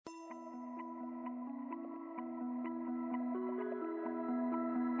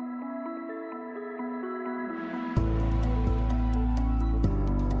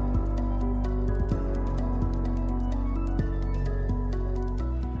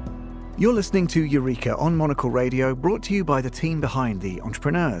You're listening to Eureka on Monocle Radio, brought to you by the team behind The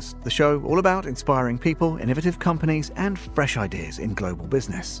Entrepreneurs, the show all about inspiring people, innovative companies, and fresh ideas in global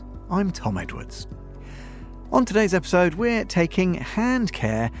business. I'm Tom Edwards. On today's episode, we're taking hand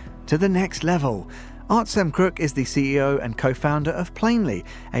care to the next level. Artsem Crook is the CEO and co-founder of Plainly,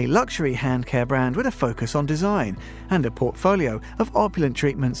 a luxury hand care brand with a focus on design and a portfolio of opulent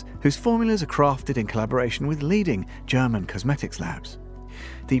treatments whose formulas are crafted in collaboration with leading German cosmetics labs.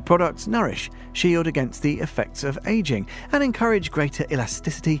 The products nourish, shield against the effects of aging, and encourage greater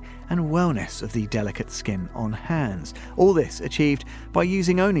elasticity and wellness of the delicate skin on hands. All this achieved by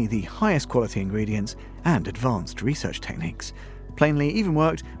using only the highest quality ingredients and advanced research techniques. Plainly even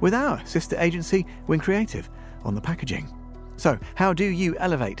worked with our sister agency, Wing Creative, on the packaging. So, how do you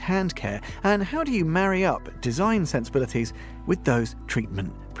elevate hand care, and how do you marry up design sensibilities with those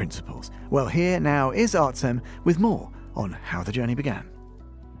treatment principles? Well, here now is Artsem with more on how the journey began.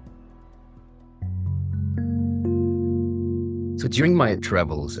 So during my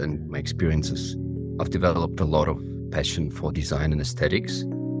travels and my experiences, I've developed a lot of passion for design and aesthetics.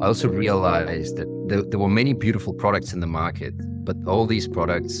 I also realized that there were many beautiful products in the market, but all these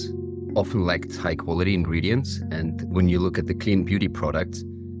products often lacked high quality ingredients. And when you look at the clean beauty products,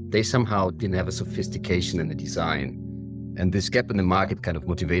 they somehow didn't have a sophistication in the design. And this gap in the market kind of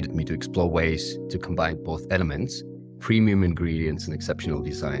motivated me to explore ways to combine both elements, premium ingredients and exceptional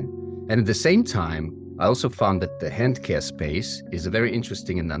design. And at the same time, I also found that the hand care space is a very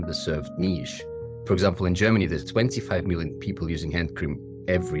interesting and underserved niche. For example, in Germany, there's 25 million people using hand cream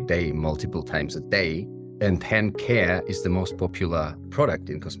every day, multiple times a day. And hand care is the most popular product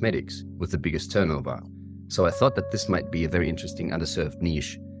in cosmetics with the biggest turnover. So I thought that this might be a very interesting underserved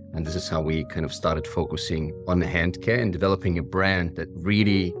niche. And this is how we kind of started focusing on hand care and developing a brand that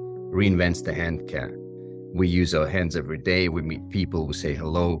really reinvents the hand care. We use our hands every day. We meet people, we say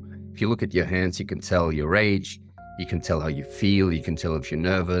hello. If you look at your hands, you can tell your age, you can tell how you feel, you can tell if you're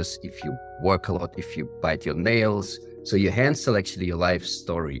nervous, if you work a lot, if you bite your nails. So your hands tell actually your life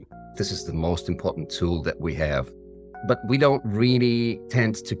story. This is the most important tool that we have. But we don't really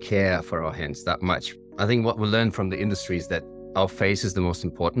tend to care for our hands that much. I think what we learn from the industry is that our face is the most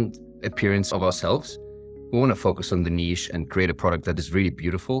important appearance of ourselves. We want to focus on the niche and create a product that is really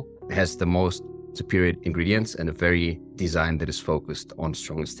beautiful, has the most superior ingredients, and a very design that is focused on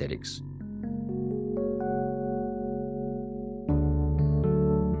strong aesthetics.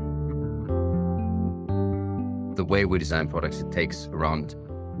 The way we design products, it takes around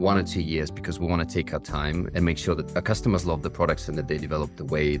 1 or 2 years because we want to take our time and make sure that our customers love the products and that they develop the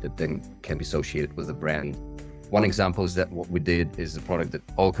way that then can be associated with the brand. One example is that what we did is a product that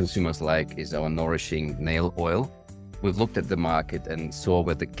all consumers like is our nourishing nail oil. We've looked at the market and saw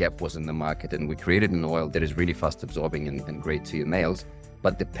where the gap was in the market, and we created an oil that is really fast absorbing and great to your nails.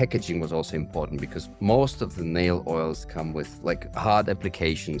 But the packaging was also important because most of the nail oils come with like hard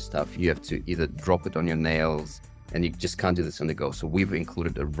application stuff. You have to either drop it on your nails and you just can't do this on the go. So we've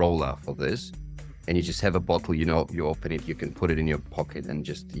included a roller for this, and you just have a bottle, you open it, you can put it in your pocket and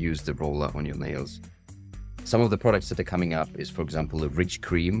just use the roller on your nails. Some of the products that are coming up is, for example, a rich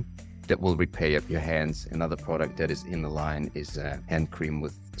cream that will repair your hands. Another product that is in the line is a hand cream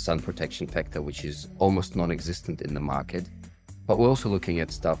with sun protection factor, which is almost non-existent in the market. But we're also looking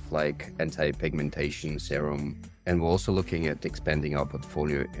at stuff like anti-pigmentation serum, and we're also looking at expanding our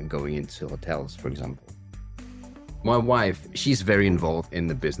portfolio and going into hotels, for example. My wife, she's very involved in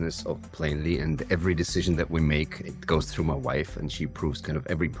the business of Plainly, and every decision that we make, it goes through my wife, and she approves kind of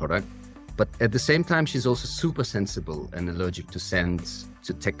every product. But at the same time, she's also super sensible and allergic to scents,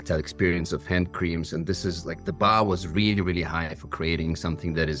 to tactile experience of hand creams. And this is like, the bar was really, really high for creating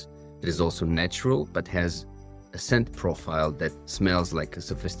something that is also natural, but has a scent profile that smells like a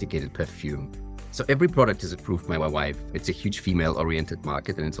sophisticated perfume. So every product is approved by my wife. It's a huge female-oriented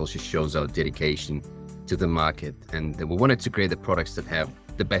market, and it also shows our dedication to the market. And we wanted to create the products that have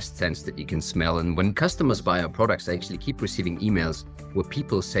the best scents that you can smell. And when customers buy our products, I actually keep receiving emails where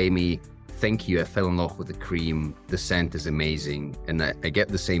people say me, "Thank you, I fell in love with the cream. The scent is amazing." And I get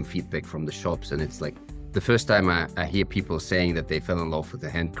the same feedback from the shops. And it's like the first time I hear people saying that they fell in love with the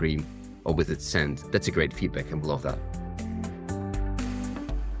hand cream or with its scent. That's a great feedback, and we love that.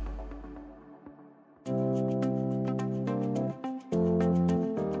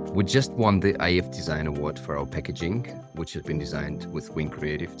 We just won the IF Design Award for our packaging, which has been designed with Wing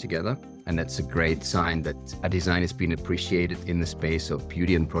Creative together. And that's a great sign that our design has been appreciated in the space of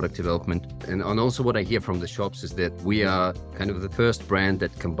beauty and product development. And also what I hear from the shops is that we are kind of the first brand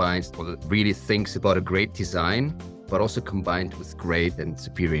that combines or that really thinks about a great design, but also combined with great and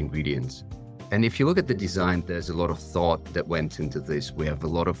superior ingredients. And if you look at the design, there's a lot of thought that went into this. We have a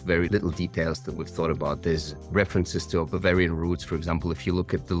lot of very little details that we've thought about. There's references to our Bavarian roots. For example, if you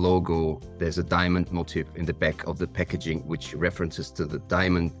look at the logo, there's a diamond motif in the back of the packaging, which references to the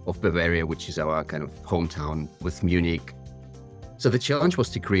diamond of Bavaria, which is our kind of hometown with Munich. So the challenge was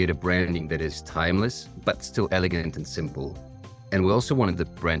to create a branding that is timeless, but still elegant and simple. And we also wanted the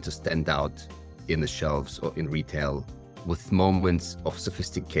brand to stand out in the shelves or in retail with moments of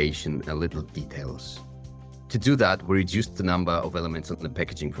sophistication and little details. To do that, we reduced the number of elements on the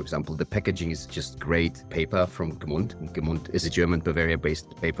packaging. For example, the packaging is just great paper from Gmund. Gmund is a German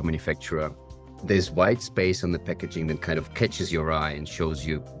Bavaria-based paper manufacturer. There's white space on the packaging that kind of catches your eye and shows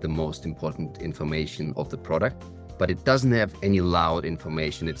you the most important information of the product. But it doesn't have any loud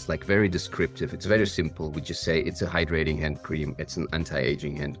information. It's like very descriptive. It's very simple. We just say it's a hydrating hand cream. It's an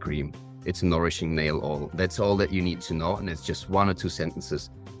anti-aging hand cream. It's a nourishing nail oil. That's all that you need to know. And it's just 1 or 2 sentences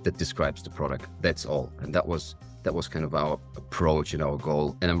that describes the product. That's all. And that was kind of our approach and our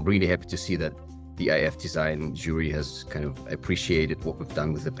goal. And I'm really happy to see that the IF design jury has kind of appreciated what we've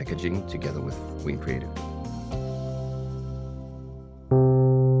done with the packaging together with Wing Creative.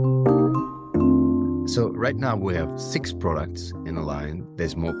 So right now we have 6 products in the line.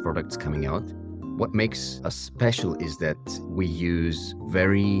 There's more products coming out. What makes us special is that we use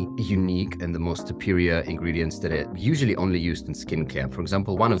very unique and the most superior ingredients that are usually only used in skincare. For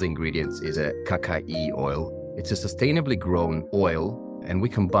example, one of the ingredients is a KKI oil. It's a sustainably grown oil, and we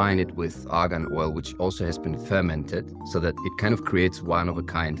combine it with argan oil, which also has been fermented, so that it kind of creates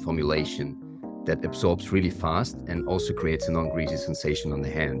one-of-a-kind formulation that absorbs really fast and also creates a non-greasy sensation on the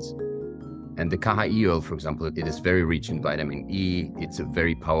hands. And the KHI oil, for example, it is very rich in vitamin E. It's a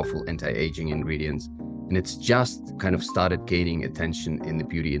very powerful anti-aging ingredient. And it's just kind of started gaining attention in the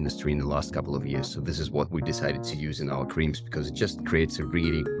beauty industry in the last couple of years. So this is what we decided to use in our creams because it just creates a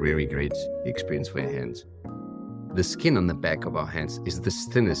really, really great experience for your hands. The skin on the back of our hands is the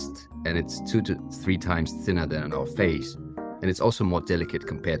thinnest, and it's 2 to 3 times thinner than on our face. And it's also more delicate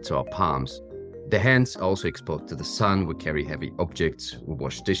compared to our palms. The hands are also exposed to the sun. We carry heavy objects, we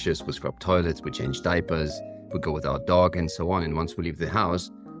wash dishes, we scrub toilets, we change diapers, we go with our dog and so on. And once we leave the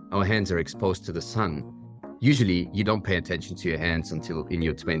house, our hands are exposed to the sun. Usually you don't pay attention to your hands until in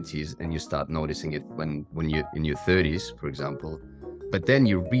your 20s, and you start noticing it when you're in your 30s, for example. But then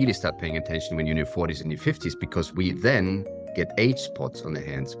you really start paying attention when you're in your 40s and your 50s, because we then get age spots on the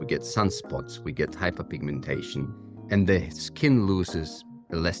hands, we get sunspots, we get hyperpigmentation, and the skin loses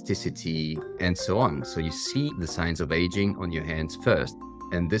elasticity and so on. So you see the signs of aging on your hands first.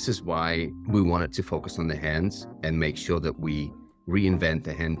 And this is why we wanted to focus on the hands and make sure that we reinvent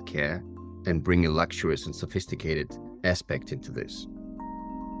the hand care and bring a luxurious and sophisticated aspect into this.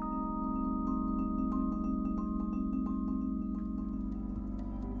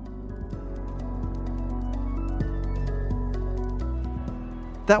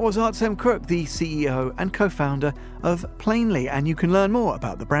 That was Artem Kruk, the CEO and co-founder of Plainly, and you can learn more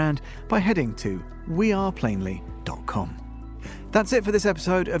about the brand by heading to weareplainly.com. That's it for this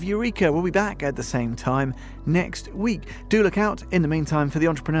episode of Eureka. We'll be back at the same time next week. Do look out in the meantime for The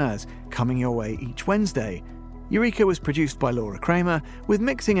Entrepreneurs, coming your way each Wednesday. Eureka was produced by Laura Kramer, with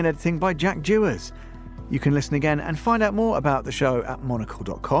mixing and editing by Jack Dewars. You can listen again and find out more about the show at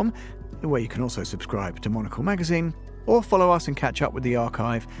monocle.com, where you can also subscribe to Monocle Magazine, or follow us and catch up with the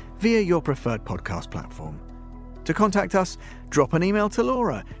archive via your preferred podcast platform. To contact us, drop an email to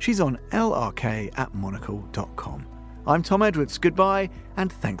Laura. She's on lrk@monocle.com. I'm Tom Edwards. Goodbye,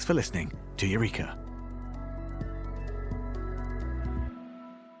 and thanks for listening to Eureka.